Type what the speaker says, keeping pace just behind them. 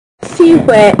see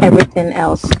where everything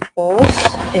else falls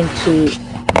into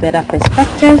better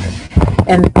perspective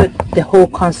and put the whole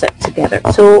concept together.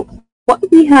 So what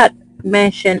we had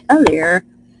mentioned earlier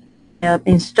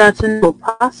in starting the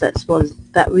process was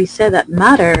that we said that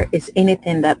matter is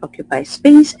anything that occupies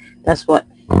space. That's what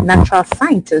natural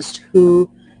scientists, who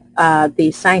are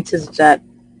the scientists that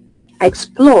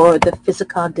explore the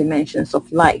physical dimensions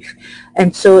of life.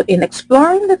 And so in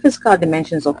exploring the physical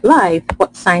dimensions of life,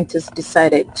 what scientists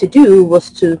decided to do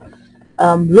was to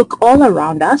look all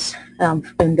around us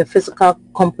in the physical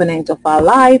component of our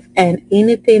life, and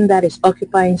anything that is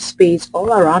occupying space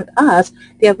all around us,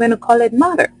 they are going to call it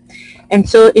matter. And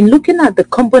so in looking at the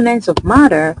components of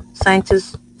matter,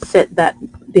 scientists said that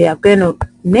they are going to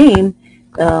name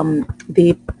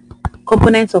the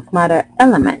components of matter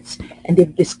elements, and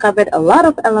they've discovered a lot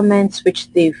of elements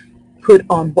which they've put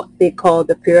on what they call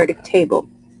the periodic table.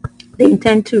 They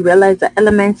intend to realize that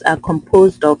elements are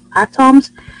composed of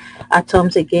atoms.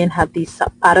 Atoms again have these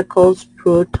subparticles,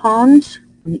 protons,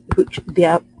 which they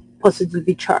are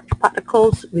positively charged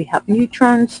particles. We have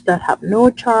neutrons that have no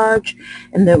charge,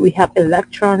 and then we have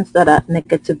electrons that are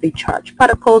negatively charged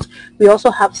particles. We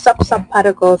also have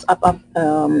subparticles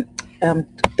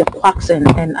the quarks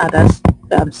and other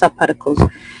subparticles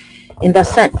in that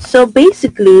sense. So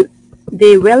basically,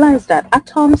 they realize that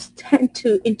atoms tend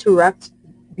to interact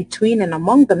between and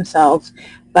among themselves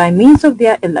by means of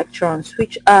their electrons,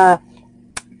 which are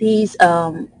these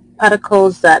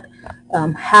particles that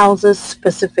houses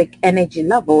specific energy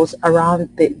levels around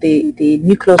the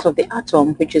nucleus of the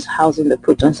atom, which is housing the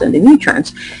protons and the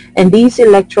neutrons. And these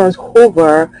electrons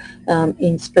hover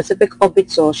in specific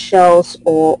orbits or shells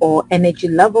or energy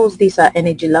levels. These are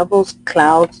energy levels,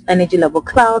 clouds, energy level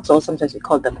clouds, or sometimes we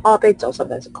call them orbits, or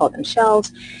sometimes we call them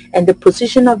shells. And the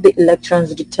position of the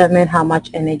electrons determine how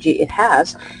much energy it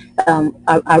has in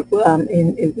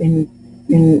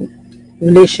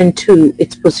relation to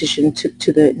its position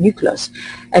to the nucleus.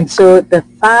 And so the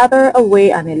farther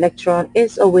away an electron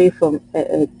is away from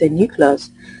the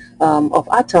nucleus of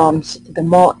atoms, the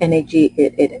more energy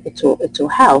it will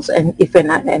house. And if an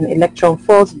electron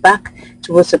falls back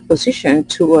towards a position,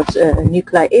 towards a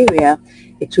nuclear area,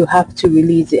 it will have to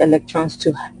release the electrons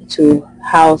to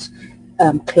house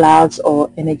clouds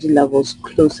or energy levels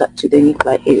closer to the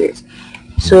nuclear areas.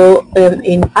 So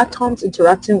in atoms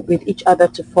interacting with each other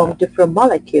to form different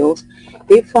molecules,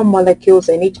 they form molecules,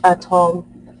 and each atom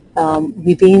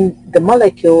within the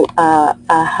molecule have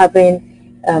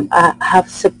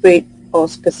separate or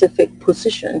specific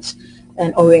positions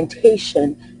and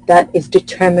orientation that is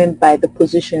determined by the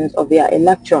positions of their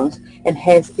electrons, and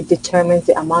hence it determines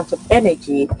the amount of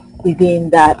energy within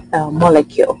that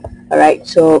molecule. All right,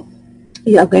 so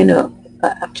you are going to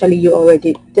actually, you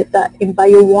already did that in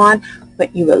Bio 1 when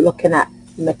you were looking at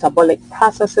metabolic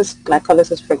processes,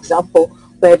 glycolysis, for example,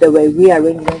 where there were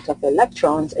rearrangement of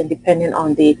electrons, and depending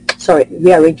on the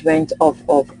rearrangement of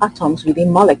atoms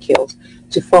within molecules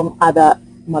to form other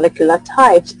molecular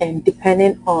types, and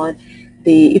depending on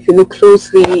if you look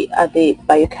closely at the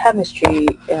biochemistry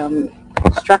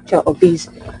structure of these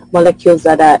molecules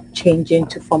that are changing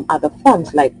to form other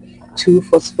forms, like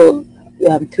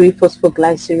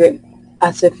 3-phosphoglyceric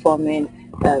acid forming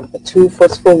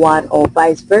 2-phospho-1, or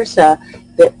vice versa,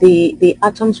 the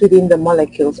atoms within the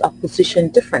molecules are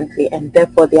positioned differently, and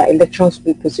therefore their electrons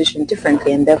will be positioned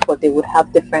differently, and therefore they would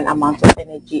have different amounts of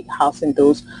energy housed in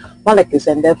those molecules.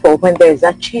 And therefore, when there is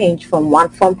that change from one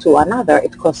form to another,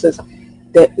 it causes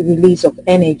the release of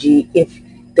energy if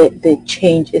the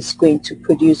change is going to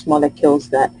produce molecules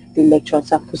that the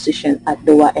electrons are positioned at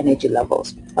lower energy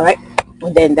levels. All right,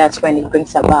 and then that's when it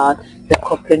brings about the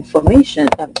coupling formation,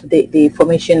 the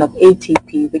formation of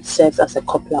ATP, which serves as a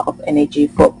coupler of energy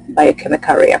for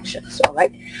biochemical reactions. All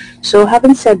right, so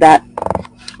having said that,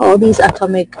 all these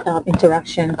atomic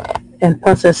interaction and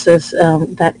processes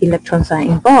that electrons are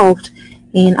involved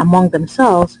in among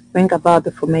themselves bring about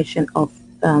the formation of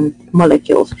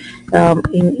molecules.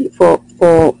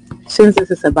 Since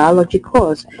this is a biology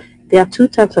course, there are two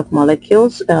types of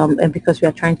molecules, and because we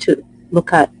are trying to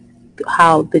look at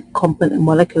how the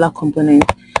molecular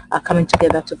components are coming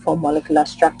together to form molecular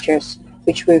structures,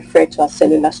 which we refer to as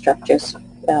cellular structures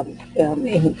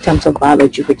in terms of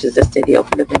biology, which is the study of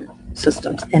living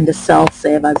systems, and the cells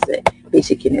serve as the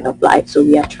basic unit of life. So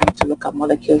we are trying to look at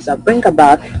molecules that bring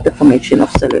about the formation of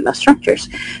cellular structures.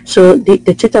 So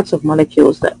the two types of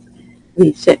molecules that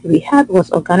we said we had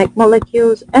was organic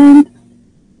molecules and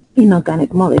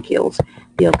inorganic molecules.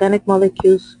 The organic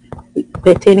molecules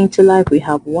pertaining to life, we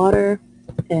have water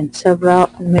and several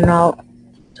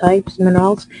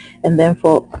minerals, and then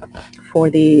for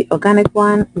the organic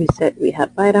one, we said we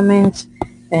had vitamins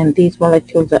and these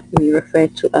molecules that we refer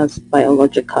to as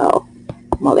biological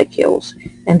molecules.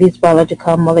 And these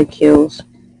biological molecules,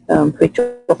 which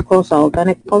of course are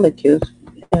organic molecules,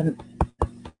 and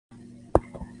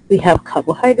we have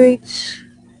carbohydrates,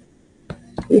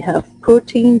 we have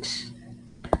proteins,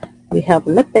 we have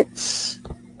lipids,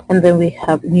 and then we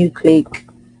have nucleic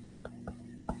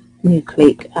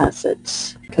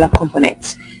acids,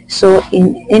 components. So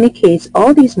in any case,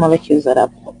 all these molecules that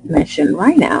I've mentioned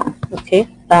right now, okay,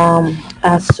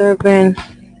 are serving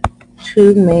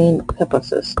two main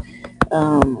purposes.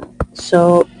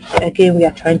 So again, we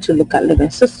are trying to look at living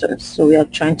systems. So we are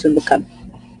trying to look at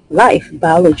life,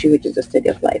 biology, which is the study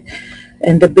of life.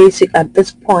 And the basic, at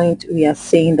this point, we are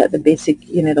saying that the basic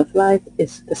unit of life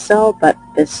is the cell, but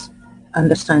this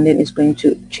understanding is going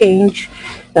to change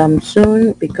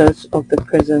soon because of the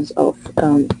presence of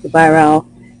viral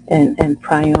and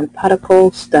prion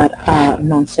particles that are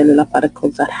non-cellular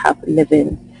particles that have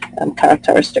living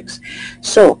characteristics.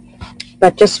 So,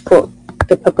 but just for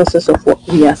the purposes of what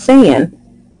we are saying,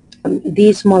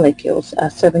 these molecules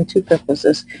are serving two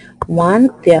purposes.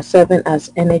 One, they are serving as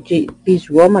energy.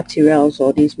 These raw materials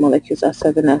or these molecules are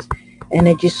serving as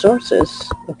energy sources,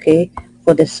 okay,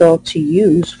 for the cell to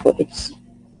use for its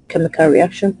chemical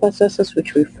reaction processes,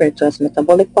 which we refer to as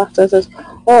metabolic processes.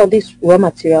 All these raw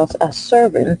materials are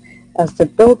serving as the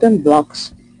building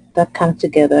blocks that come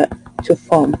together to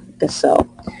form the cell.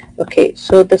 Okay,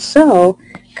 so the cell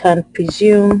can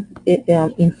presume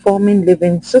in forming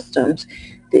living systems.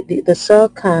 The cell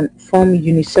can form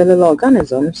unicellular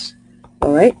organisms,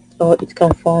 all right, or it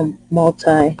can form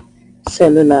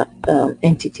multicellular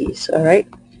entities, all right.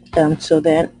 So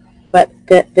then, but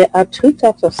there are two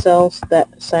types of cells that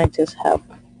scientists have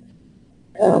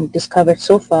discovered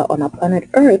so far on our planet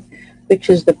Earth, which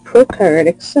is the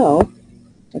prokaryotic cell,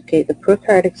 okay, the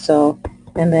prokaryotic cell,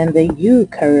 and then the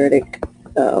eukaryotic.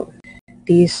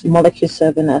 These molecules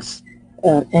serving as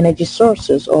energy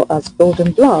sources or as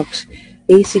building blocks.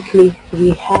 Basically,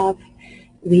 we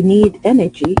need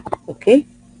energy, okay,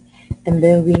 and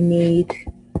then we need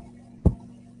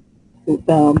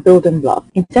building block.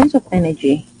 In terms of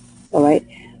energy, all right,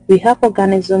 we have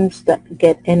organisms that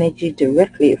get energy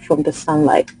directly from the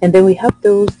sunlight, and then we have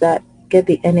those that get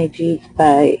the energy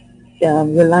by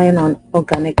relying on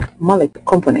organic molecule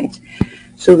components.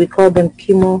 So we call them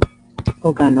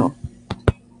chemoorgano.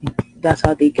 That's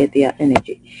how they get their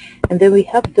energy. And then we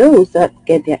have those that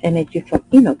get their energy from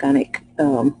inorganic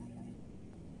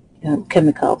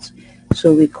chemicals.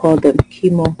 So we call them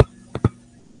chemolethal.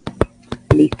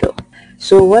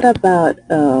 So what about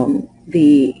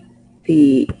the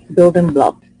building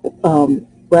block?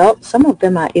 Well, some of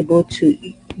them are able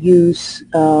to use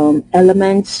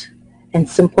elements and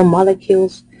simple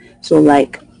molecules. So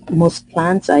like most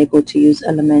plants are able to use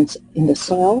elements in the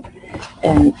soil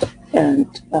and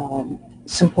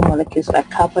simple molecules like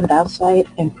carbon dioxide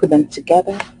and put them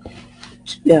together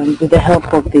with the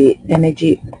help of the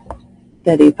energy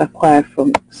that they've acquired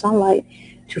from sunlight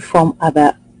to form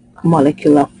other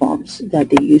molecular forms that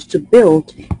they use to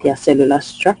build their cellular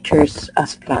structures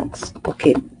as plants,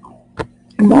 okay,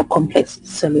 more complex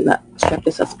cellular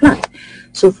structures as plants.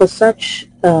 So for such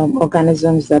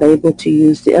organisms that are able to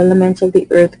use the elements of the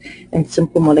earth and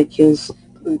simple molecules,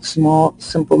 small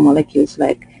simple molecules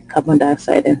like carbon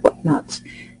dioxide and whatnot,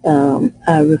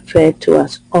 are referred to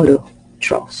as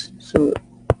autotrophs. So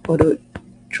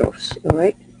autotrophs, all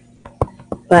right.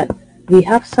 But we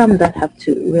have some that have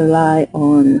to rely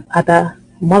on other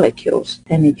molecules,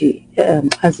 energy,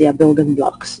 as their building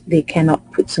blocks. They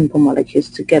cannot put simple molecules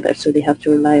together, so they have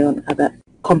to rely on other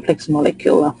complex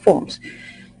molecular forms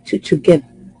to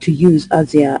use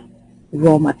as their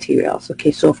raw materials.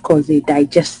 Okay, so of course they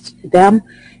digest them.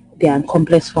 They are in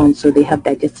complex forms, so they have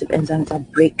digestive enzymes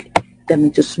that break them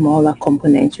into smaller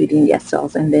components within their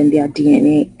cells, and then their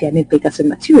DNA, their nucleic acid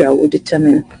material, will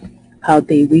determine how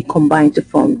they recombine to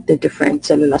form the different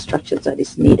cellular structures that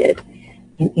is needed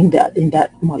in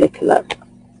that molecular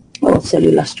or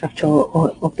cellular structure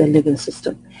of the living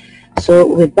system. So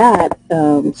with that,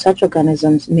 such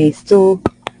organisms may still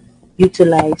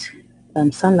utilize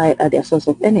sunlight as their source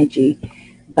of energy,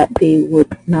 but they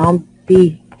would now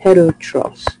be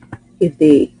heterotrophs if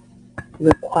they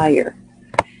require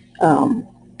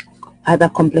other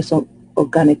complex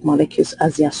organic molecules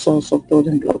as their source of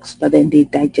building blocks, but then they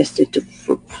digest it to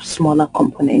smaller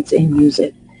components and use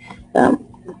it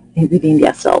within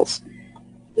their cells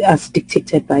as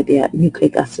dictated by their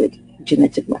nucleic acid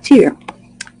genetic material.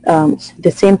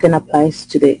 The same thing applies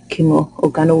to the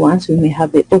chemoorgano ones. We may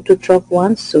have the autotroph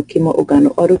ones, so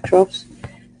chemoorgano autotrophs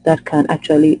that can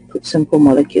actually put simple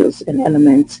molecules and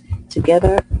elements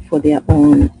together for their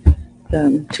own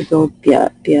to build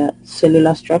their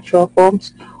cellular structural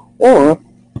forms, or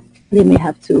they may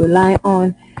have to rely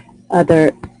on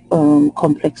other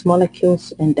complex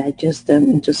molecules and digest them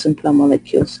into simpler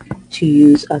molecules to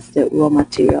use as the raw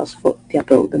materials for their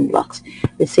building blocks.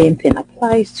 The same thing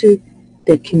applies to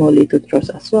the chemolithotrophs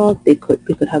as well. We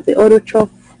could have the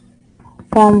autotroph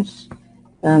forms,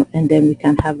 and then we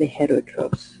can have the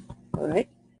heterotrophs. All right,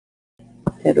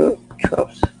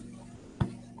 heterotrophs.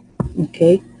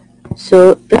 Okay,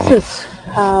 so this is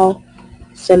how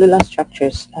cellular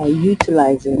structures are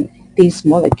utilizing these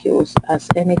molecules as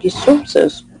energy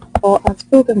sources or as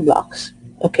building blocks.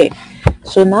 Okay,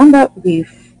 so now that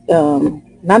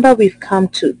we've come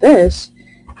to this,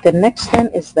 the next thing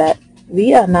is that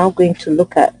we are now going to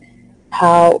look at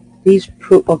how these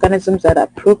organisms that are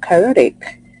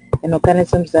prokaryotic and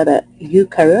organisms that are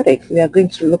eukaryotic, we are going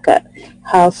to look at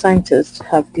how scientists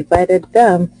have divided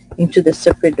them into the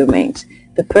separate domains.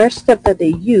 The first step that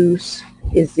they use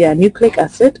is their nucleic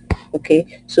acid.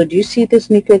 Okay, so do you see this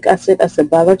nucleic acid as a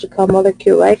biological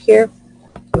molecule right here?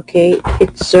 Okay,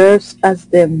 it serves as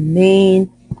the main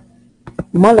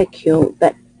molecule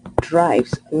that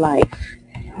drives life.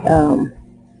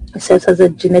 It serves as a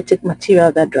genetic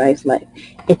material that drives life.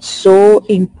 It's so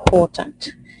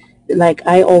important. Like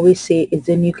I always say, it's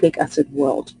the nucleic acid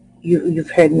world.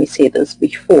 You've heard me say this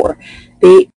before.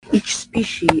 Each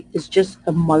species is just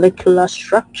a molecular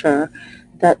structure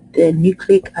that the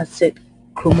nucleic acid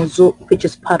chromosome, which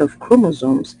is part of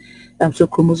chromosomes. So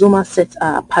chromosomal sets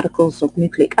are particles of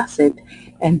nucleic acid,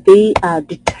 and they are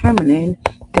determining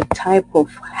the type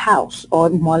of house or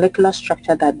molecular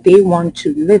structure that they want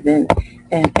to live in,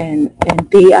 and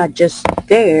they are just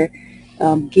there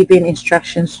giving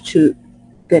instructions to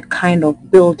the kind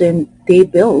of building they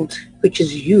build, which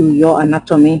is your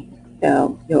anatomy,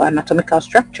 your anatomical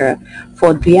structure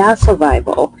for their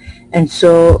survival. And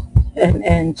so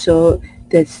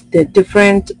there's the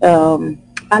different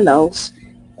alleles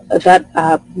that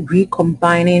are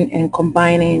recombining and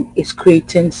combining is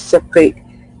creating separate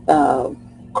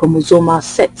chromosomal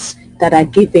sets that are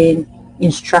giving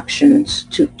instructions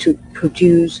to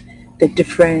produce the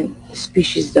different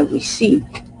species that we see.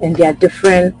 And there are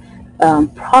different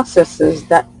processes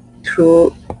that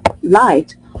throw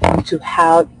light onto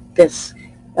how this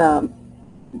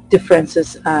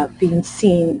differences are being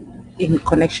seen in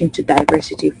connection to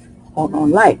diversity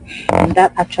on life, and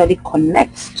that actually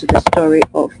connects to the story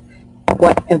of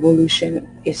what evolution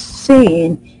is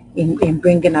saying in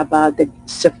bringing about the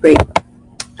separate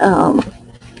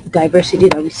diversity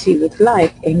that we see with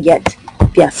life, and yet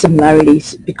there are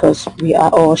similarities because we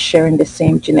are all sharing the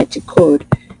same genetic code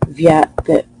via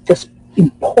this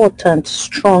important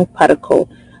strong particle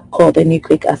called the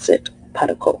nucleic acid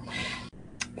particle.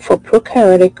 For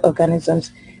prokaryotic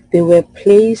organisms, they were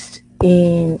placed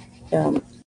in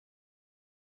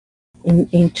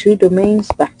two domains,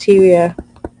 bacteria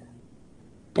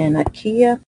and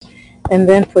archaea. And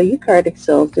then for eukaryotic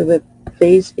cells, they were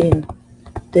placed in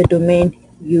the domain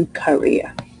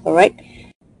eukarya. All right.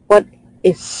 What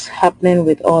is happening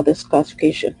with all this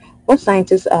classification? What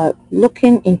scientists are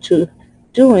looking into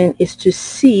doing is to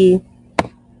see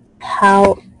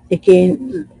how,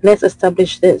 again, let's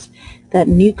establish this, that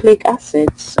nucleic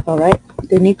acids, all right,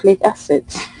 the nucleic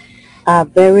acids are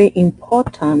very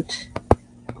important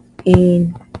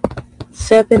in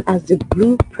serving as the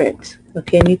blueprint.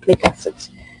 Okay, nucleic acids.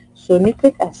 So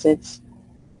nucleic acids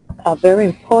are very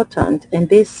important, and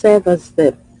they serve as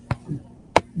the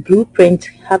blueprint,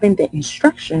 having the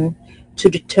instruction to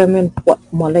determine what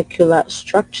molecular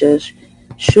structures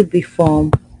should be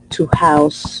formed to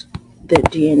house the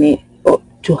DNA or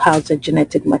to house the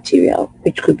genetic material,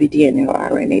 which could be DNA or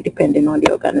RNA depending on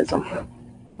the organism.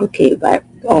 Okay,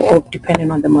 or depending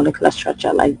on the molecular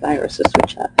structure, like viruses,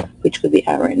 which could be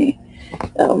RNA,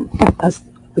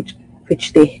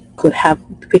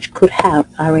 which could have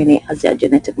RNA as their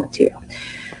genetic material.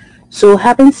 So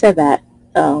having said that,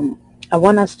 I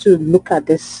want us to look at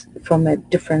this from a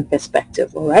different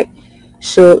perspective. All right.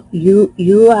 So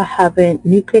you are having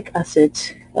nucleic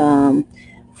acids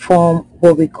form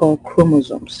what we call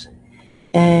chromosomes,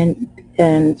 and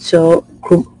so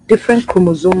different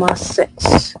chromosomal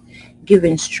sets give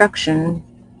instruction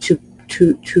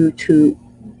to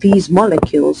these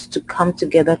molecules to come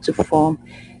together to form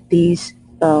these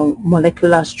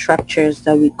molecular structures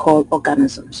that we call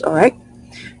organisms. All right.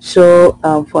 So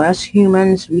for us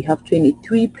humans, we have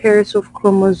 23 pairs of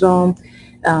chromosomes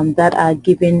that are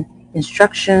given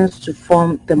instructions to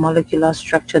form the molecular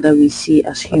structure that we see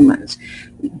as humans.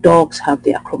 Dogs have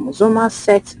their chromosomal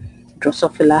sets.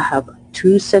 Drosophila have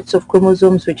 2 sets of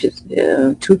chromosomes, which is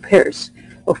 2 pairs.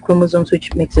 of chromosomes,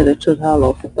 which makes it a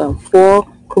total of 4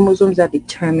 chromosomes that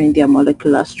determine their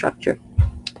molecular structure.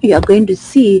 You are going to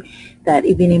see that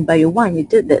even in Bio 1 you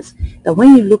did this, that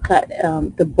when you look at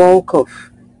the bulk of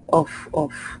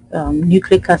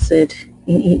nucleic acid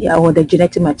or the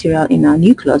genetic material in our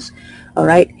nucleus, all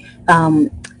right,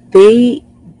 they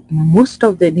most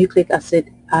of the nucleic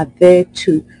acid are there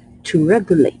to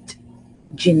regulate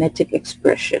genetic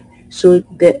expression. So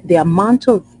the amount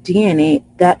of DNA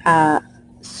that are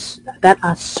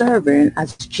serving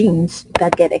as genes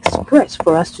that get expressed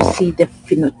for us to see the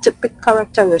phenotypic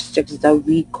characteristics that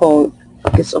we call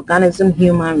this organism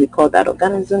human, we call that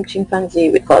organism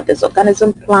chimpanzee, we call this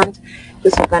organism plant,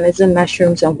 this organism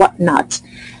mushrooms and whatnot.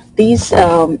 These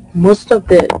most of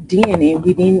the DNA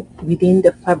within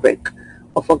the fabric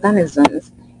of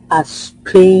organisms are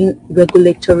playing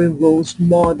regulatory roles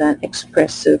more than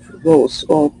expressive roles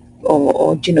or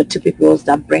genotypic roles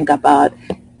that bring about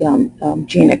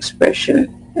gene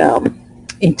expression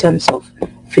in terms of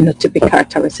phenotypic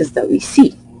characteristics that we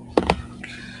see.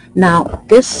 Now,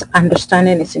 this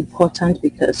understanding is important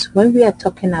because when we are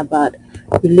talking about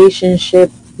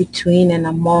relationship between and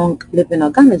among living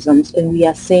organisms, and we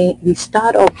are saying we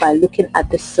start off by looking at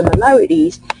the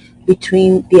similarities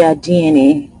between their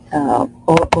DNA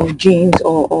or genes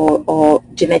or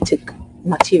genetic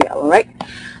material, all right?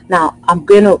 Now, I'm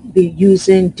going to be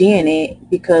using DNA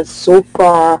because so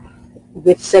far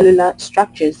with cellular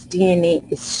structures, DNA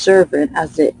is serving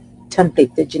as a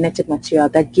template, the genetic material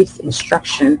that gives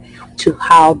instruction to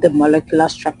how the molecular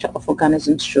structure of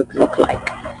organisms should look like.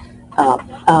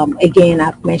 Again,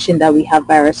 I've mentioned that we have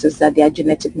viruses that their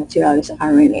genetic material is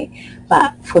RNA,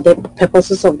 but for the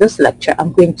purposes of this lecture,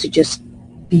 I'm going to just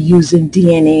be using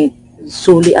DNA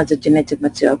solely as a genetic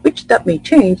material, which that may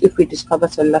change if we discover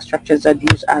cellular structures that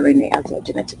use RNA as a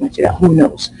genetic material. Who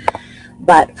knows?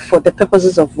 But for the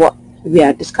purposes of what we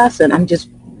are discussing,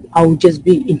 I will just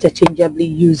be interchangeably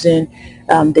using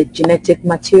the genetic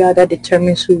material that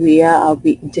determines who we are. I'll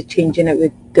be interchanging it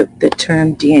with the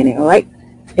term DNA, all right?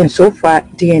 And so far,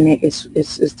 DNA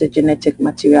is the genetic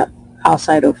material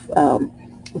outside of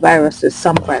viruses.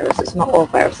 Some viruses, not all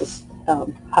viruses,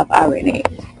 have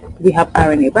RNA. We have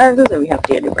RNA viruses and we have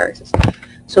DNA viruses.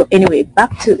 So anyway,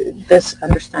 back to this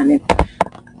understanding.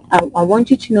 I want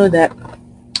you to know that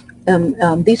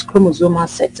these chromosomal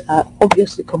sets are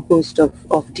obviously composed of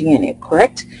DNA,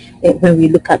 correct? When we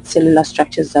look at cellular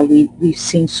structures that we've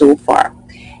seen so far.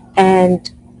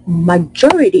 And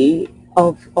majority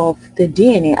of the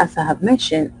DNA, as I have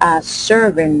mentioned, are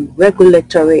serving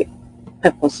regulatory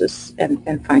purposes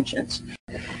and functions.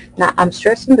 Now, I'm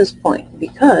stressing this point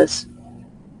because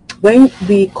when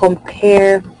we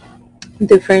compare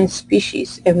different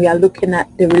species and we are looking at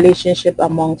the relationship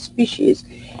among species,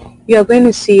 you are going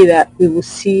to see that we will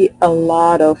see a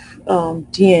lot of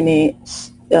DNA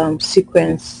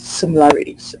sequence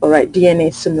similarities, all right,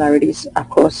 DNA similarities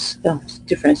across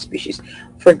different species.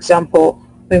 For example,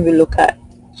 when we look at,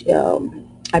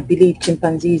 I believe,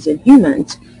 chimpanzees and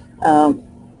humans,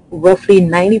 roughly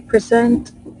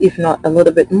 90%, if not a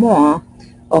little bit more,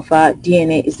 of our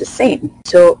DNA is the same.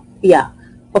 So yeah,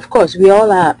 of course,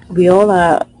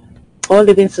 all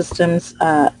living systems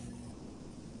are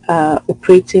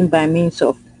operating by means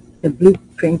of the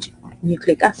blueprint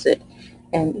nucleic acid,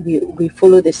 and we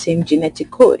follow the same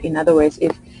genetic code. In other words,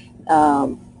 if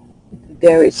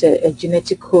there is a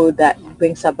genetic code that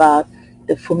brings about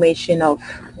the formation of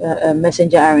a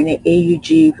messenger RNA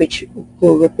AUG, which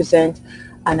will represent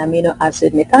an amino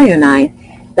acid methionine,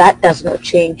 that does not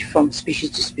change from species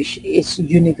to species. It's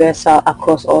universal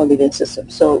across all living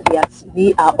systems. So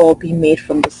we are all being made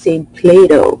from the same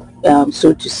Play-Doh,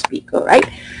 so to speak, all right?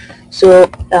 So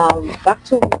back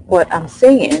to what I'm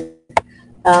saying,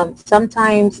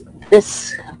 sometimes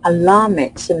this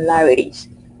alarming similarities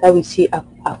that we see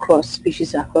across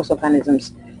species, across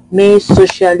organisms, may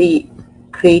socially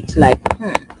create like,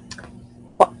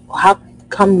 how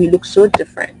come we look so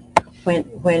different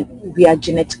when we are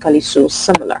genetically so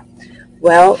similar?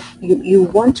 Well, you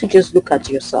want to just look at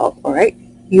yourself, all right?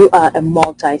 You are a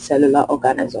multicellular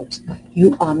organism.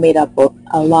 You are made up of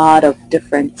a lot of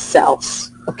different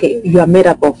cells. Okay, you are made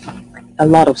up of a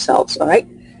lot of cells, all right?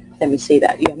 Let me say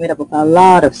that. You are made up of a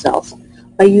lot of cells.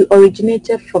 But you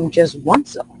originated from just one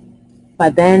cell.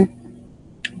 But then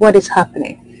what is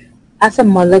happening? As a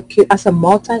molecule, as a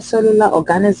multicellular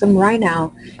organism right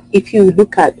now, if you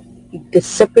look at the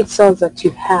separate cells that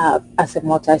you have as a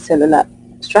multicellular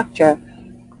structure,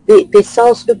 the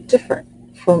cells look different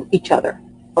from each other.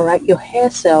 All right, your hair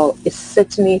cell is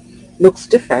certainly looks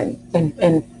different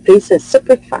and plays a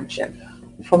separate function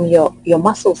from your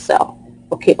muscle cell,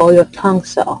 okay, or your tongue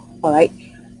cell. All right,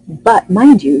 But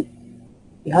mind you,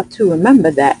 you have to remember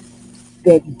that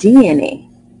the DNA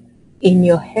in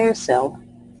your hair cell,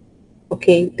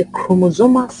 okay, the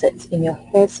chromosomal sets in your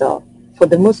hair cell, for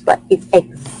the most part, is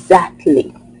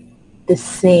exactly the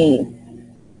same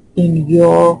in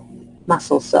your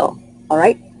muscle cell. All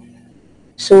right.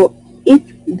 So if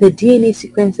the DNA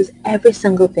sequences, every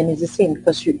single thing is the same,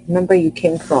 because you remember you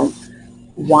came from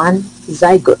one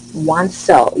zygote, one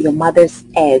cell, your mother's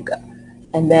egg,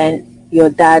 and then your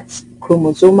dad's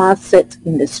chromosomal set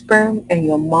in the sperm and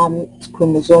your mom's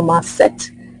chromosomal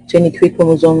set, 23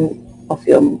 chromosomes of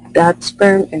your dad's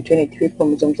sperm and 23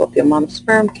 chromosomes of your mom's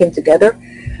sperm came together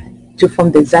to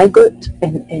form the zygote,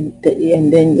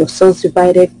 and then your cells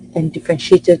divided and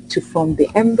differentiated to form the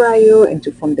embryo and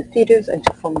to form the fetus and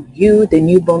to form you, the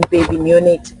newborn baby,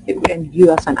 neonate, and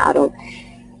you as an adult.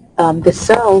 The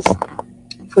cells,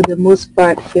 for the most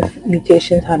part, if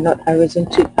mutations have not arisen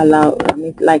to allow, I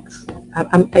mean, like,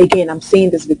 I'm saying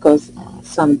this because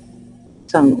some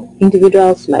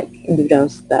individuals, like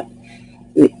individuals that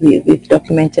we've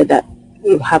documented that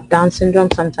have Down syndrome,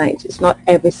 sometimes it's not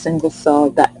every single cell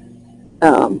that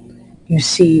you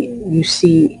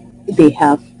see they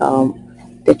have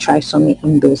the trisomy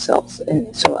in those cells,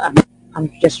 and so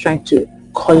I'm just trying to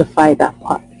qualify that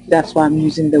part. That's why I'm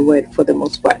using the word for the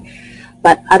most part.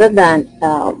 But other than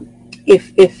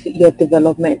if your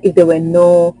development, if there were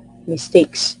no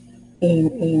mistakes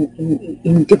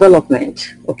in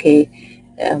development, okay,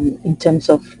 in terms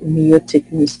of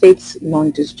meiotic mistakes,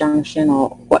 non-disjunction or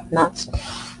whatnot,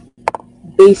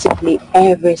 basically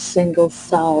every single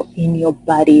cell in your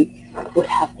body would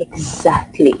have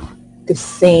exactly the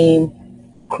same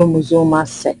chromosomal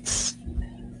sets.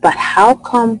 But how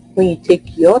come when you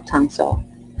take your tongue cell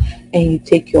and you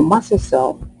take your muscle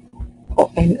cell,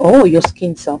 or your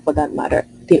skin cell for that matter,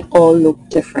 they all look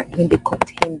different when they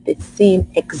contain the same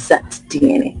exact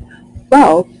DNA?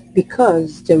 Well,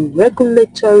 because the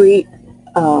regulatory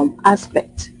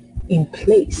aspect in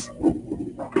place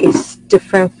is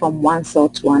different from one cell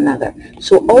to another.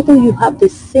 So although you have the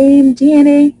same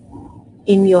DNA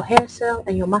in your hair cell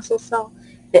and your muscle cell,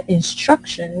 the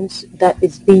instructions that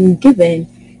is being given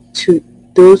to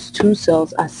those two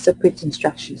cells are separate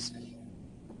instructions.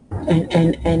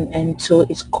 And so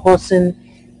it's causing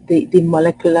the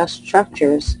molecular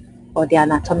structures or the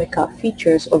anatomical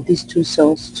features of these two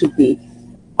cells to be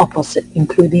opposite,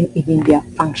 including even their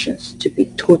functions to be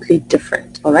totally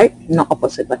different. All right, not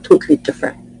opposite but totally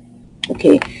different.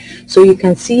 Okay, so you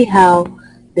can see how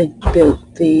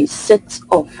the sets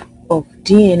of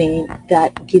DNA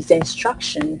that gives the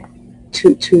instruction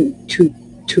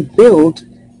to build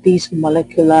these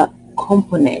molecular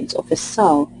components of a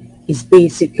cell is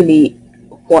basically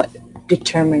what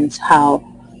determines how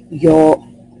your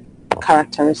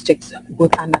characteristics,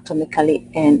 both anatomically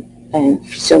and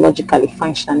physiologically,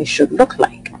 functionally, should look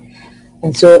like.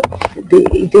 And so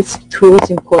this throws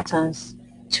importance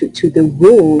to the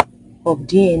role of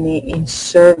DNA in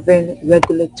serving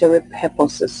regulatory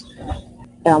purposes.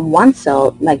 One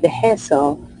cell, like the hair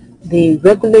cell, the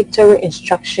regulatory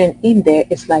instruction in there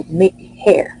is like make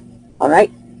hair. All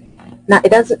right. Now it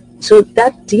doesn't. So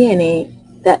that DNA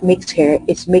that makes hair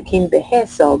is making the hair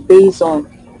cell based on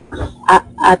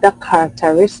other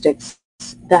characteristics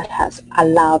that has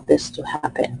allowed this to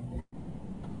happen.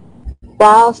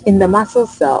 Whilst in the muscle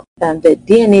cell, the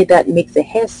DNA that makes the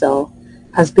hair cell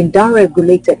has been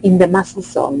downregulated in the muscle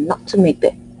cell, not to make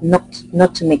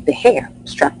the hair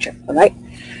structure. All right.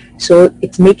 So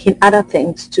it's making other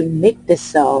things to make the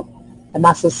cell, the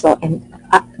muscle cell, and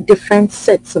different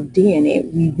sets of DNA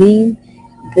within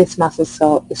this muscle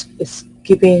cell is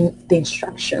giving the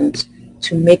instructions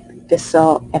to make the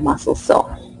cell a muscle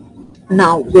cell.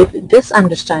 Now, with this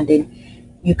understanding,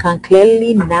 you can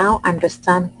clearly now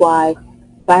understand why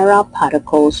viral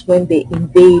particles, when they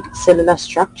invade cellular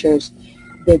structures,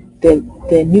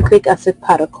 the nucleic acid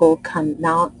particle can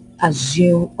now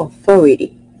assume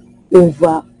authority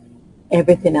over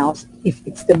everything else if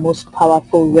it's the most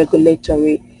powerful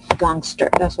regulatory gangster.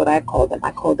 That's what I call them.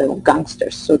 I call them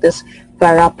gangsters. So this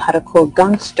viral particle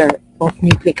gangster of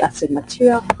nucleic acid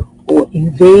material will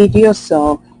invade your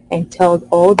cell and tell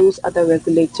all those other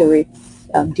regulatory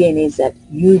DNAs that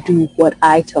you do what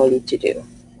I tell you to do.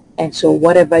 And so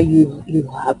whatever you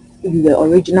were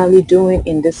originally doing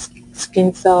in this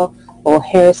skin cell or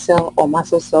hair cell or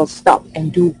muscle cell, stop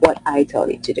and do what I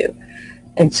tell you to do.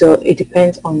 And so it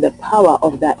depends on the power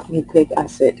of that nucleic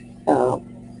acid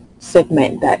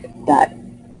segment that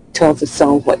tells the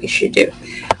cell what you should do.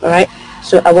 All right.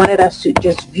 So I wanted us to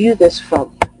just view this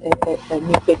from a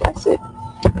nucleic acid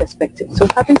perspective. So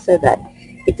having said that,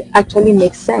 it actually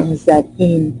makes sense that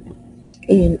in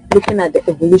in looking at the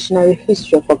evolutionary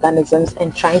history of organisms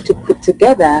and trying to put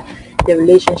together the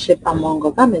relationship among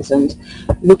organisms,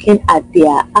 looking at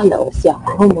their alleles, their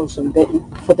chromosomes,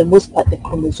 for the most part the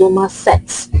chromosomal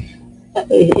sets,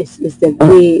 is the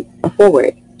way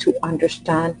forward to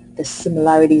understand the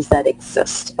similarities that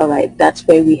exist. All right, that's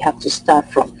where we have to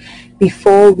start from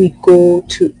before we go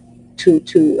to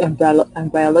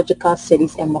embryological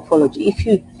studies and morphology.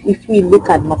 If we look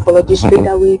at morphology straight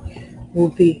away, we'll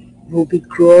be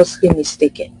grossly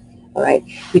mistaken. All right,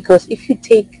 because if you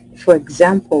take, for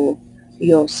example,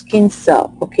 your skin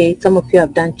cell, okay, some of you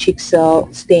have done cheek cell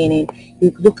staining.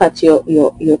 You look at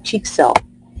your cheek cell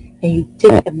and you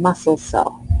take a muscle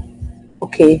cell,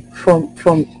 okay, from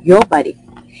your body,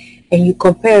 and you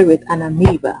compare it with an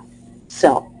amoeba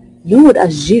cell, you would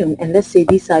assume, and let's say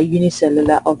these are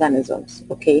unicellular organisms,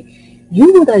 okay,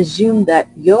 you would assume that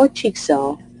your cheek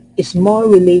cell is more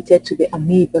related to the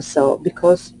amoeba cell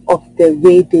because of the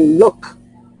way they look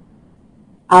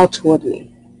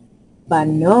outwardly. But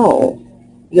no,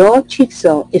 your cheek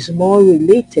cell is more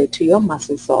related to your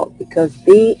muscle cell because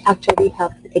they actually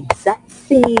have the exact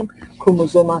same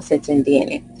chromosomal sets and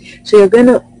DNA. So you're going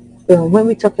to, when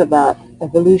we talk about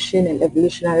evolution and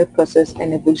evolutionary process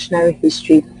and evolutionary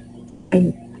history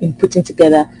in putting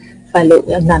together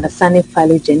understanding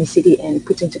phylogeneticity and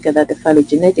putting together the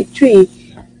phylogenetic tree,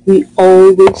 we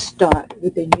always start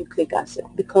with the nucleic acid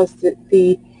because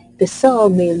the cell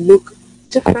may look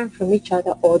different from each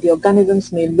other, or the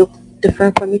organisms may look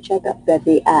different from each other, but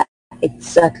they are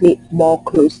exactly more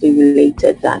closely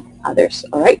related than others.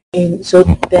 All right, and so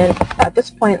then at this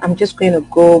point I'm just going to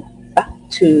go back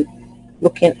to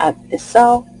looking at the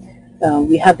cell.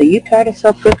 We have the eukaryotic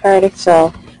cell, prokaryotic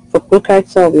cell. For prokaryotic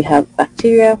cell we have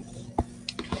bacteria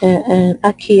and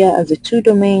archaea as the two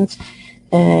domains,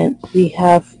 and we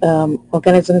have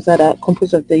organisms that are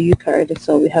composed of the eukaryotic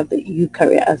cell. We have the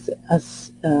eukarya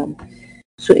as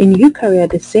so in eukarya,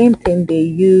 the same thing, they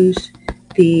use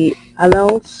the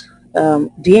alleles,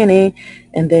 DNA,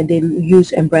 and then they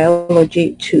use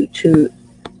embryology to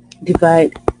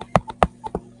divide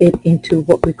it into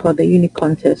what we call the unit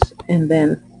contest, and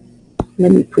then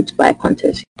let me put by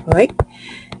contest, all right?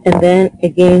 And then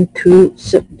again through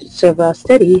several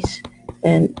studies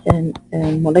and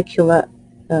molecular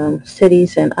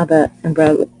studies and other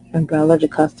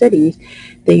embryological studies,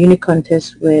 the unit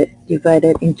contests were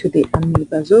divided into the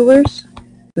amoebozoars,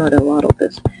 not a lot of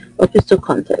this,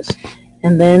 opisthocomtes.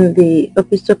 And then the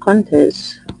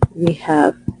opisthocomtes, we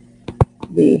have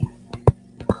the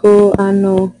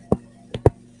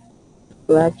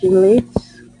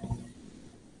choanoflagellates,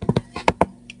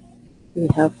 we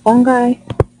have fungi,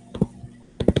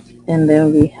 and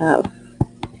then we have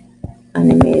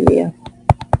animalia.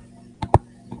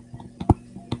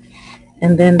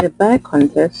 And then the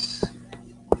bicontests,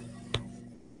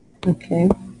 okay,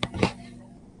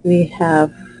 we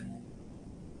have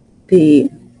the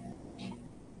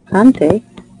plantae,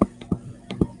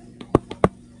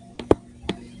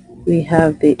 we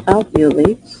have the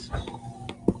alveolates,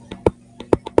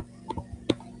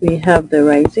 we have the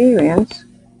rhizarians,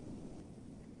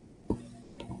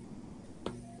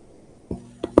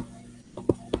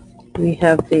 we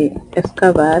have the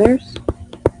excavators,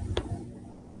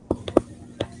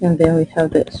 and then we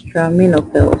have the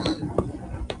straminophils.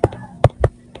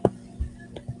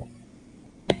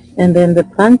 And then the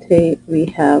plantae, we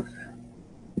have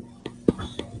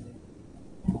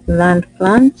land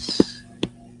plants,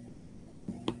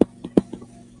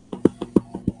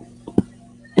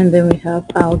 and then we have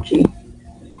algae.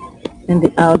 And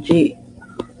the algae,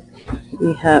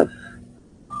 we have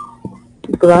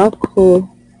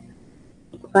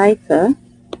Glaucophyta,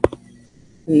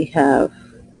 we have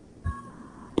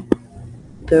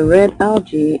the red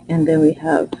algae, and then we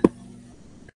have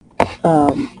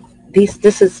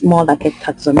this is more like a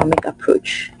taxonomic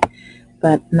approach.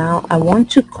 But now I want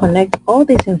to connect all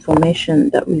this information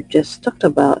that we've just talked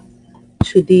about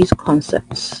to these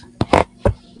concepts.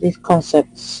 These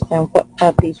concepts, and what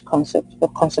are these concepts?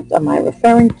 What concept am I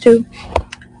referring to?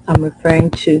 I'm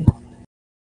referring to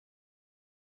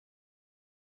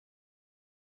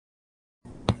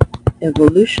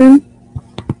evolution.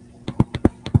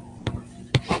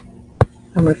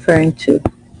 I'm referring to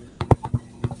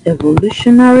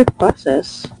evolutionary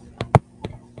process,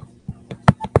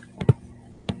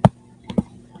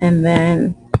 and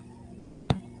then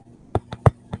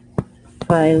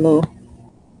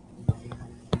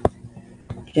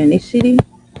phylogeneticity,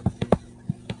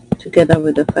 together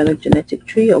with the phylogenetic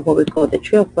tree, or what we call the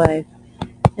tree of life.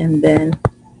 And then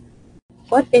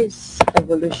what is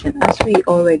evolution? As we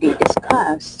already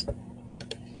discussed,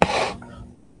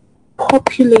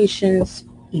 populations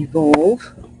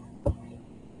evolve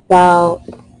while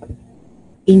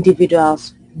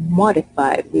individuals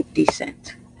modify with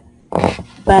descent.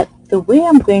 But the way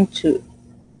I'm going to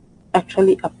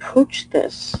actually approach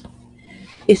this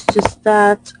is to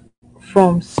start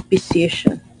from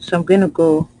speciation. So I'm going to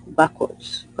go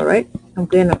backwards, all right? I'm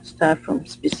going to start from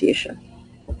speciation.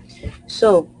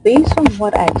 So based on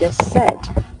what I just said,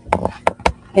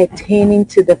 pertaining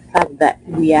to the fact that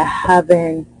we are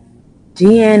having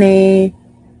DNA,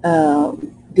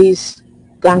 these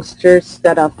gangsters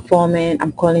that are forming,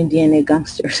 I'm calling DNA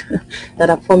gangsters, that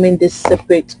are forming these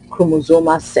separate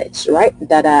chromosomal sets, right?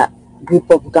 That are group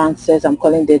of gangsters, I'm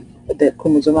calling the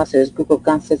chromosomal sets group of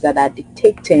gangsters that are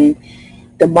dictating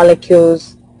the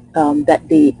molecules that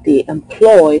they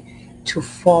employ to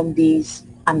form these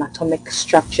anatomic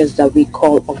structures that we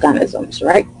call organisms,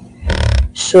 right?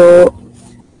 So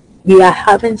we are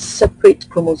having separate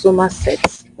chromosomal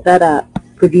sets that are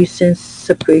producing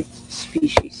separate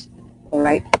species, all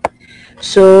right?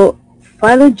 So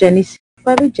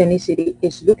phylogeneticity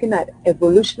is looking at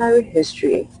evolutionary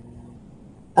history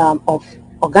of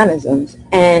organisms,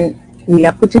 and we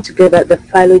are putting together the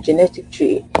phylogenetic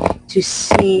tree to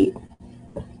see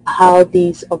how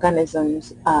these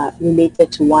organisms are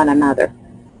related to one another.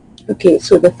 Okay,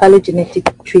 so the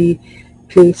phylogenetic tree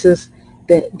places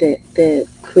the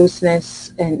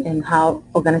closeness and how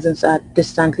organisms are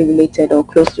distantly related or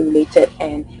closely related,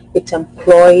 and it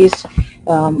employs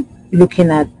looking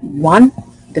at one.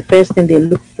 The first thing they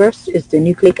look first is the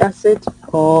nucleic acid,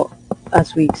 or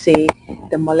as we say,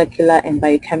 the molecular and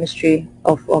biochemistry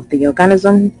of the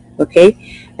organism. Okay,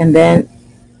 and then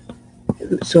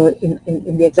so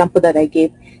in the example that I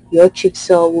gave, your chick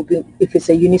cell will be, if it's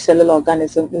a unicellular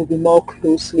organism, will be more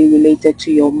closely related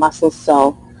to your muscle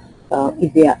cell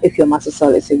if your muscle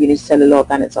cell is a unicellular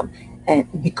organism, and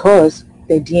because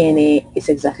the DNA is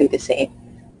exactly the same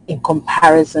in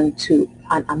comparison to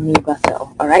an amoeba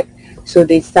cell. All right, so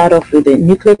they start off with the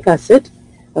nucleic acid,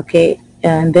 okay,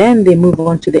 and then they move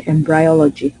on to the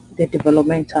embryology, the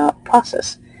developmental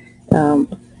process,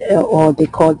 or they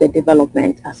call the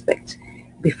development aspect,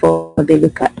 before they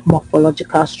look at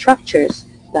morphological structures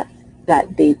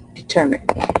that they determine.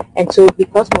 And so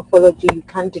because morphology, you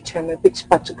can't determine which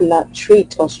particular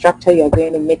trait or structure you're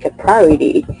going to make a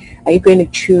priority. Are you going to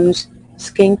choose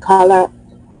skin color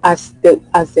as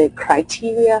the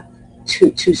criteria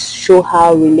to show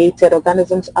how related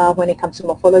organisms are when it comes to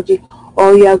morphology,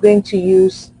 or you are going to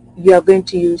use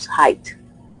height?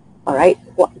 All right,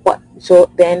 what so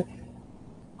then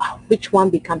which one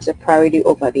becomes a priority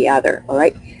over the other? All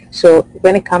right, so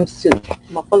when it comes to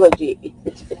morphology,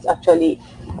 it's actually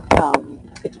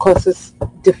it causes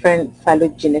different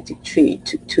phylogenetic tree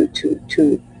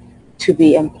to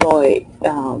be employed,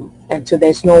 and so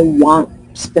there's no one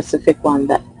specific one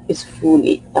that is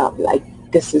fully like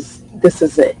this is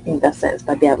it in that sense.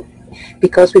 But they are,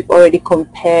 because we've already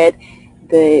compared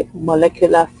the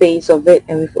molecular phase of it,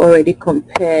 and we've already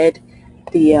compared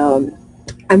the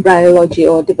embryology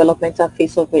or developmental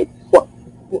phase of it, what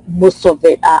most of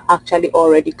it are actually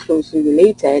already closely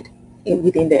related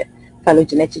within the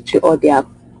phylogenetic tree, or they are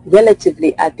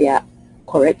relatively at their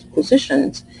correct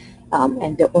positions,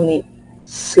 and the only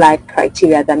slight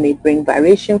criteria that may bring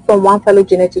variation from one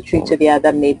phylogenetic tree to the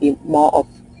other may be more of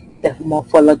the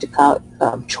morphological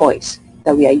choice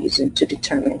that we are using to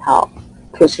determine how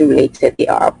closely related they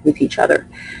are with each other.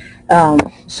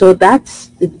 So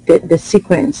that's the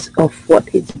sequence of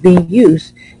what is being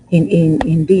used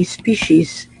in these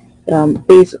species,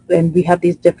 based, and we have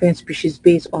these different species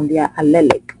based on their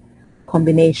allelic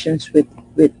combinations with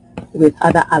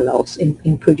other alleles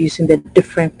in producing the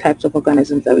different types of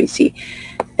organisms that we see.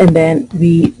 And then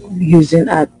we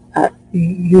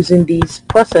using these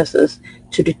processes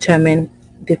to determine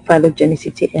the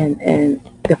phylogeneticity and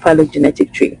the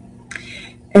phylogenetic tree.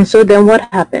 And so then what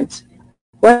happens?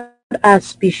 What are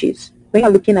species? When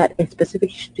you're looking at a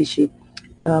specific species,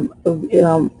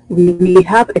 we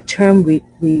have a term we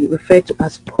refer to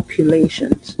as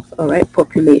populations. All right,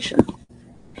 population.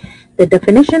 The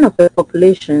definition of a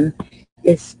population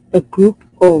is a group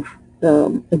of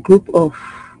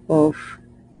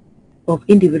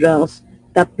individuals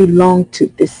that belong to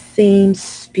the same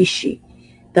species,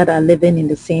 that are living in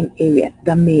the same area,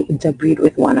 that may interbreed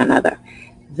with one another.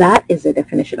 That is the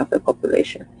definition of a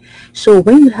population. So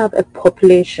when you have a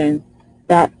population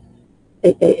that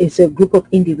is a group of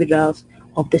individuals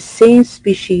of the same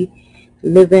species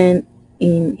living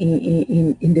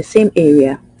in the same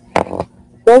area,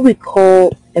 what we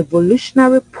call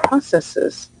evolutionary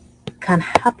processes can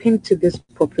happen to this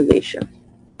population.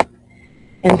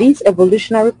 And these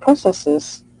evolutionary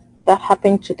processes that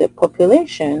happen to the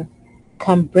population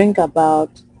can bring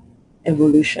about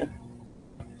evolution.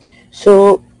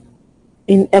 So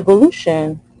in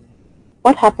evolution,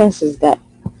 what happens is that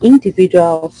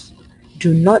individuals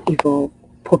do not evolve,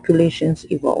 populations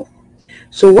evolve.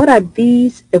 So what are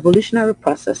these evolutionary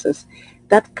processes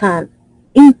that can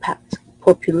impact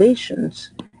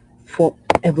populations for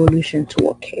evolution to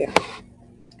occur?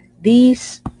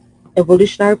 These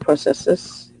evolutionary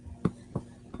processes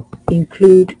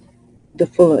include the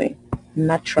following: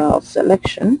 natural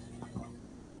selection,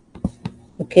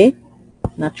 okay,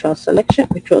 natural selection,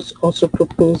 which was also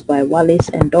proposed by Wallace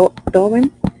and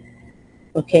Darwin,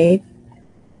 okay,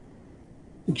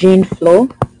 gene flow,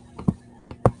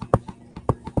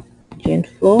 gene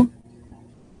flow,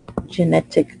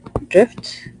 genetic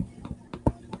drift,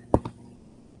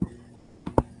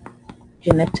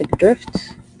 genetic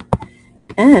drift,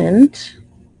 and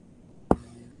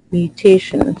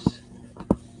mutations,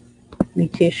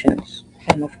 mutations.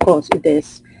 And of course, if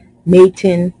there's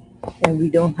mating and we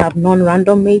don't have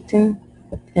non-random mating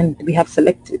and we have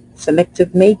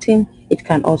selective mating, it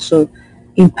can also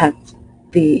impact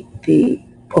the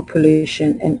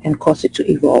population and cause it to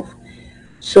evolve.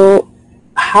 So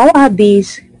how are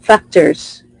these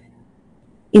factors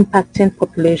impacting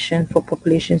population for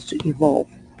populations to evolve?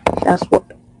 That's what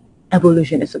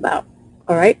evolution is about.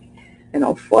 All right. And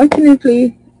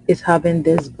unfortunately, it's having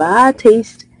this bad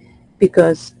taste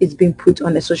because it's been put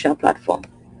on a social platform.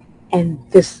 And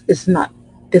this is not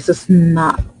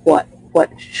what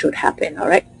should happen. All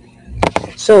right.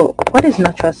 So what is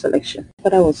natural selection?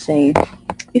 What I was saying,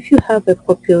 if you have a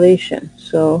population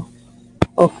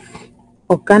of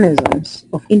organisms,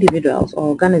 of individuals or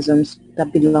organisms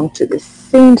that belong to the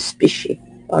same species,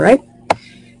 all right,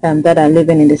 that are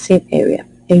living in the same area,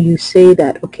 and you say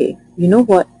that, okay, you know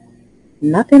what,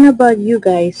 nothing about you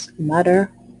guys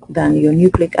matter than your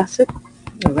nucleic acid,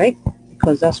 all right,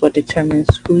 because that's what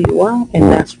determines who you are, and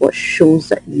that's what shows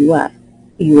that you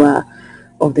are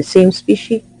of the same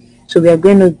species. So we are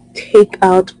going to take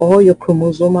out all your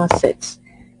chromosomal sets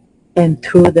and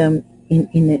throw them in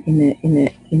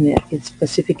a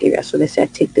specific area. So let's say I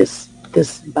take this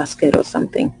basket or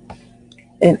something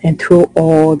and throw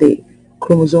all the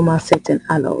chromosomal sets and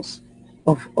alleles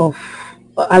of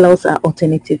alleles are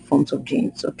alternative forms of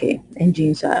genes, okay, and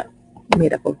genes are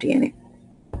made up of DNA.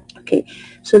 Okay,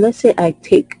 so let's say I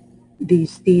take the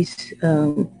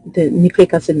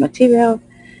nucleic acid material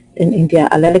in their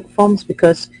allelic forms,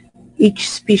 because each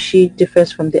species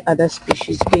differs from the other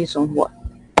species based on what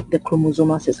the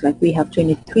chromosomes is. Like we have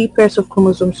 23 pairs of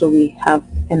chromosomes, so we have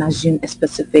and assume a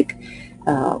specific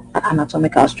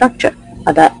anatomical structure.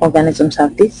 Other organisms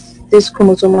have this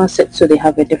chromosomal set, so they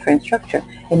have a different structure.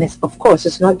 And it's, of course,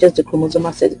 it's not just the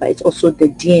chromosomal set, but it's also the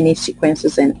DNA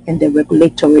sequences and the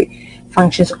regulatory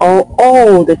functions,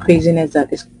 all the craziness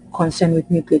that is concerned with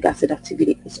nucleic acid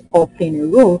activity is all playing a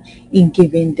role in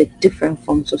giving the different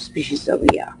forms of species that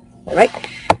we are. All right.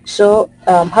 So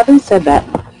having said that,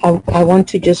 I want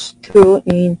to just throw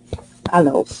in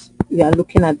alleles. We are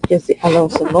looking at just the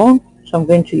alleles alone, so I'm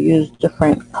going to use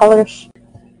different colors.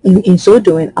 In so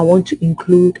doing, I want to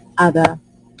include other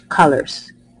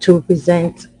colors to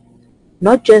represent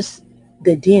not just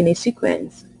the DNA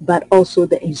sequence, but also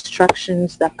the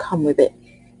instructions that come with it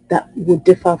that would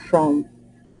differ from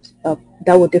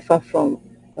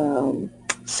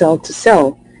cell to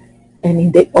cell,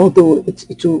 and although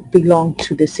it will belong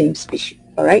to the same species.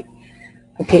 All right.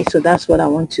 Okay, so that's what I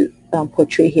want to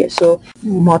portray here. So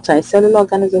multicellular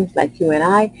organisms like you and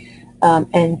I,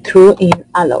 and throw in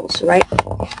alleles, right?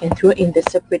 And throw in the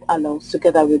separate alleles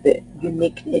together with the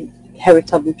unique and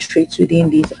heritable traits within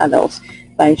these alleles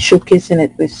by showcasing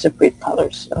it with separate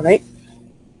colors. All right.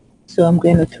 So I'm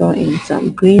going to throw in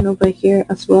some green over here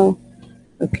as well.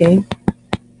 Okay.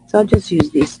 So I'll just use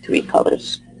these three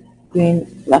colors: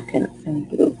 green, black, and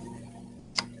blue.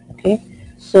 Okay.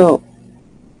 So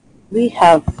we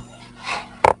have.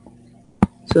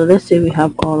 So let's say we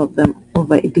have all of them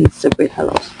over these separate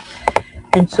alleles.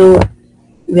 And so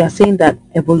we are saying that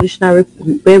evolutionary,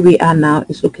 where we are now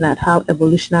is looking at how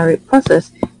evolutionary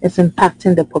process is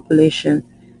impacting the population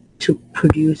to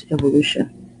produce evolution.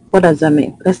 What does that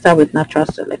mean? Let's start with natural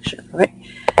selection, right?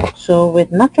 So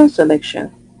with natural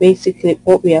selection, basically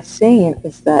what we are saying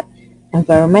is that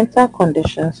environmental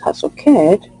conditions has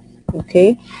occurred,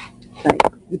 okay, like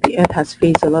the earth has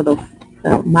faced a lot of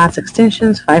mass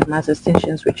extinctions, 5 mass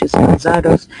extinctions, which is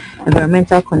hazardous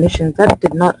environmental conditions that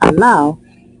did not allow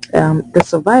the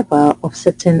survival of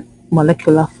certain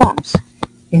molecular forms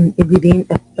within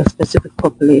a specific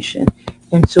population.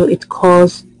 And so it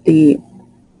caused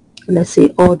let's say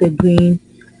all the green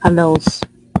alleles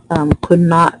could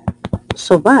not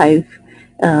survive,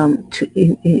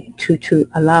 to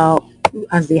allow,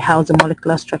 as they house the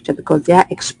molecular structure, because their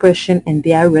expression and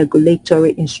their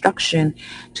regulatory instruction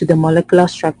to the molecular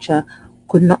structure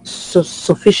could not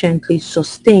sufficiently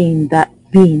sustain that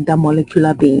being, the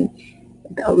molecular being,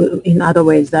 in other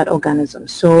words, that organism.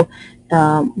 So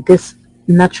this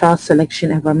natural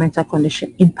selection environmental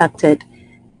condition impacted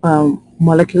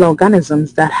molecular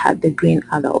organisms that had the green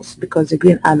alleles, because the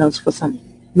green alleles for some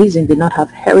reason did not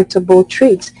have heritable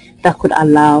traits that could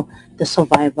allow the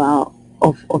survival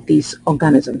of these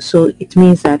organisms. So it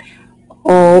means that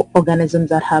all organisms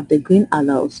that have the green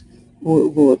alleles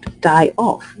would die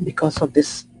off because of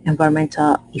this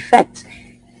environmental effect.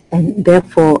 And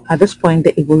therefore, at this point,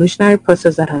 the evolutionary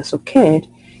process that has occurred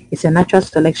is a natural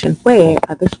selection where,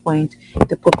 at this point,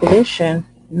 the population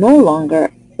no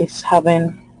longer is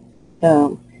having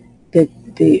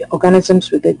the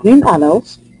organisms with the green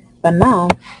alleles, but now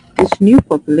this new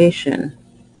population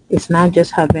is now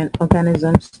just having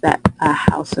organisms that are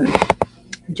housing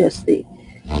just the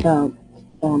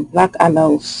black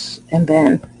alleles and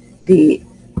then the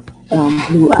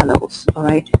blue alleles. All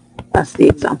right, that's the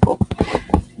example.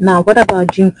 Now, what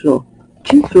about gene flow?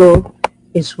 Gene flow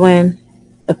is when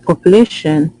a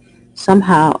population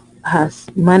somehow has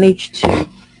managed to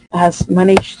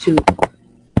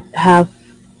have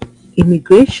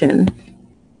immigration,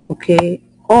 okay,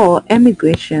 or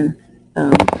emigration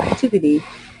activity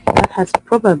that has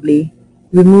probably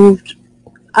removed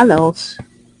alleles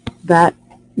that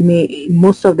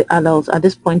most of the alleles at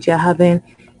this point, you're having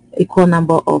equal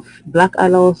number of black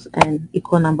alleles and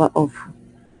equal number of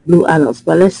blue alleles.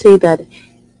 But let's say that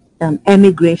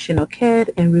emigration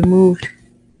occurred and removed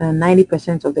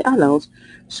 90% of the alleles.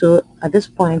 So at this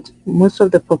point, most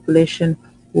of the population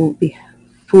will be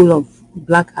full of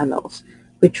black alleles,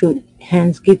 which will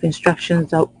hence give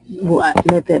instructions that will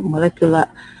let the molecular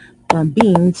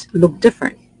beings look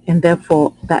different, and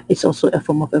therefore that is also a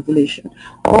form of evolution.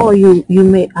 Or you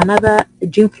may, another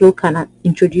gene flow can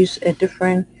introduce a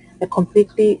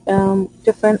completely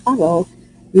different allele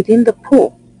within the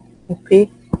pool, okay,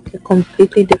 a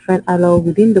completely different allele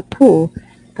within the pool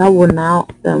that will now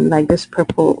like this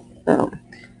purple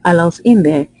alleles in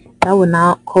there, that will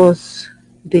now cause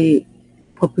the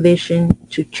population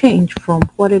to change from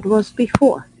what it was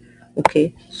before.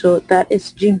 Okay, so that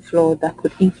is gene flow that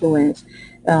could influence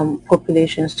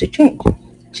populations to change.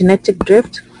 Genetic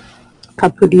drift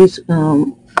can produce,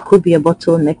 could be a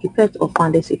bottleneck effect or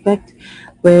Fandes effect,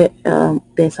 where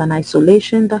there's an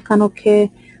isolation that can occur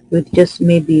with just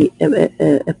maybe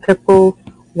a purple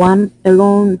one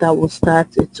alone that will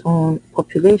start its own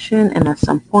population, and at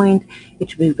some point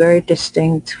it will be very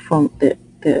distinct from the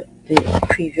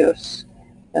previous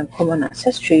common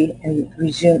ancestry and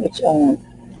resume its own.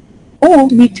 Or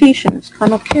mutations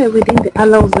can occur within the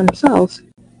alleles themselves.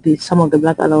 Some of the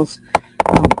black alleles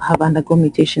have undergone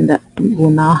mutation that will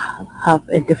now have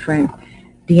a different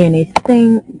DNA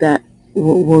thing that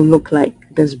will look like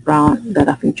this brown that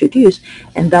I've introduced,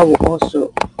 and that will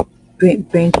also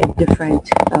bring a different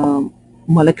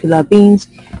molecular beings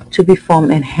to be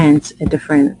formed, and hence a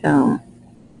different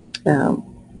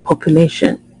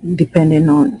population depending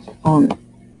on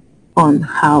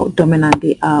how dominant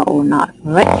they are or not.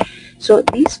 All right, so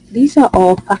these are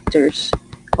all factors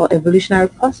or evolutionary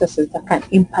processes that can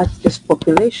impact this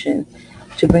population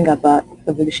to bring about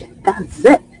evolution. That's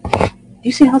it. Do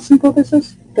you see how simple this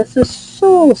is? This is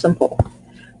so simple.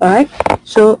 All right,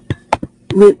 so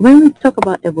when we talk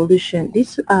about evolution,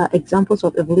 these are examples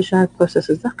of evolutionary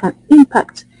processes that can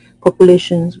impact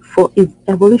populations for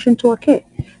evolution to occur.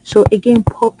 So again,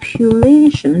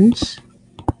 populations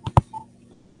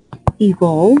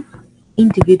evolve,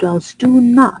 individuals do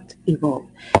not evolve.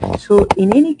 So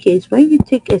in any case, when you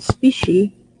take a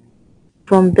species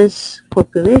from this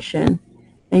population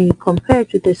and you compare it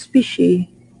to the species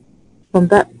from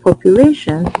that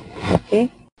population,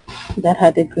 okay, that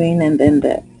had the green and then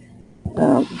the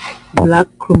black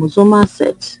chromosomal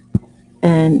set,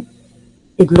 and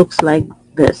it looks like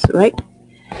this, right?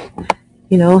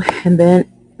 You know, and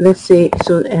then let's say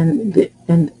so,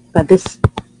 but this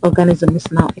organism is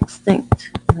now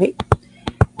extinct, right?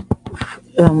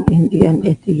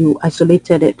 You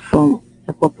isolated it from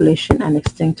a population, an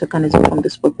extinct organism from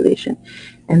this population,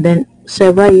 and then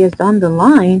several years down the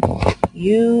line,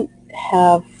 you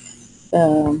have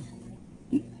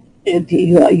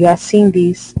you are seeing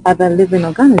these other living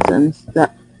organisms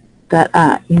that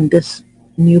are in this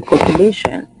new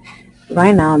population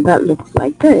right now that looks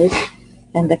like this,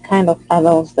 and the kind of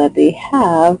alleles that they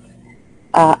have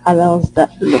are alleles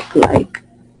that look like,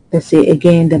 let's say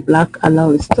again, the black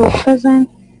allele is still present,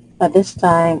 but this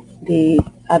time the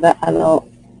other allele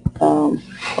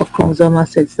of chromosomal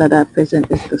sets that are present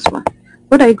is this one.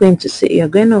 What are you going to say? You're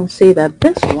going to say that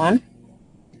this one,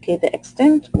 okay, the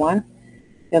extinct one,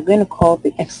 you're going to call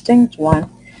the extinct one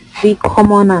the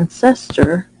common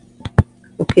ancestor,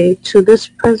 okay, to this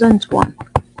present one.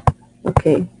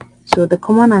 Okay, so the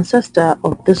common ancestor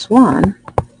of this one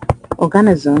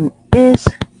organism is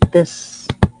this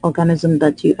organism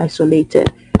that you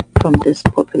isolated from this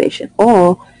population.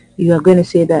 Or you are going to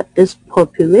say that this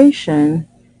population,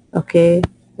 okay,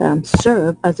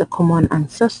 serve as a common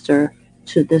ancestor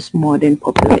to this modern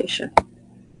population.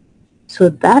 So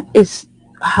that is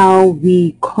how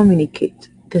we communicate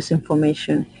this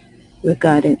information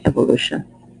regarding evolution.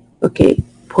 Okay,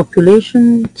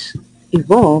 populations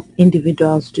evolve,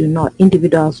 individuals do not.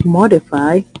 Individuals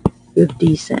modify with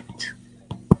descent.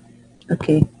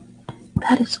 Okay,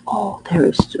 that is all there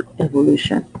is to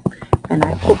evolution. And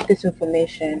I hope this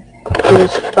information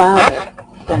goes further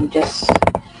than just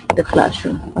the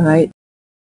classroom. All right,